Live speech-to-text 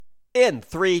In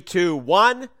 3, 2,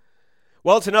 1.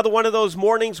 Well, it's another one of those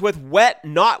mornings with wet,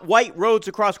 not white roads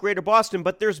across greater Boston,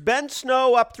 but there's been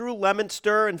snow up through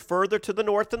Leominster and further to the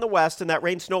north and the west, and that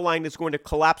rain-snow line is going to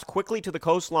collapse quickly to the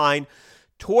coastline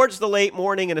towards the late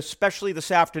morning and especially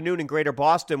this afternoon in greater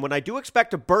Boston, when I do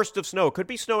expect a burst of snow. Could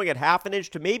be snowing at half an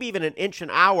inch to maybe even an inch an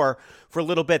hour for a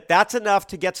little bit. That's enough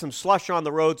to get some slush on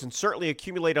the roads and certainly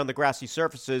accumulate on the grassy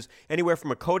surfaces, anywhere from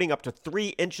a coating up to 3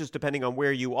 inches depending on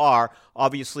where you are.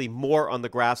 Obviously more on the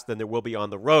grass than there will be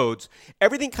on the roads.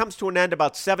 Everything comes to an end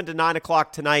about 7 to 9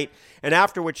 o'clock tonight, and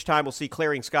after which time we'll see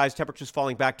clearing skies, temperatures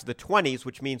falling back to the 20s,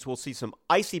 which means we'll see some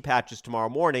icy patches tomorrow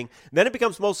morning. Then it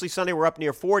becomes mostly sunny. We're up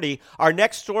near 40. Our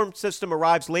next storm system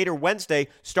arrives later Wednesday,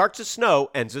 starts as snow,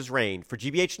 ends as rain. For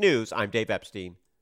GBH News, I'm Dave Epstein.